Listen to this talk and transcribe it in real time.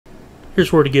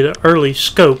Here's where to get an early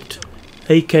scoped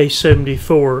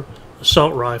AK-74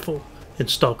 assault rifle in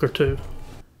Stalker 2.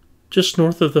 Just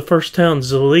north of the first town,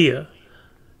 Zilea,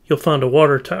 you'll find a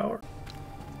water tower.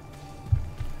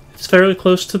 It's fairly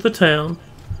close to the town,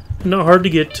 and not hard to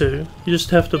get to. You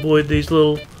just have to avoid these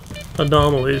little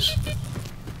anomalies,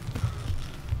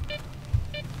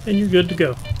 and you're good to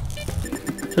go.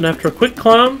 Then after a quick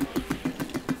climb,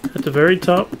 at the very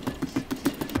top,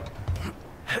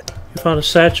 you find a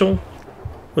satchel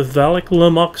with Valak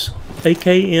Lumok's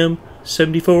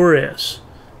AKM-74S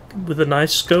with a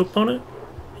nice scope on it.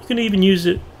 You can even use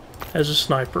it as a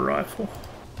sniper rifle.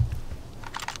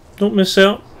 Don't miss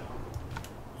out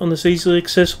on this easily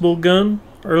accessible gun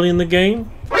early in the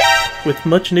game with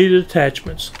much needed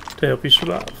attachments to help you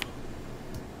survive.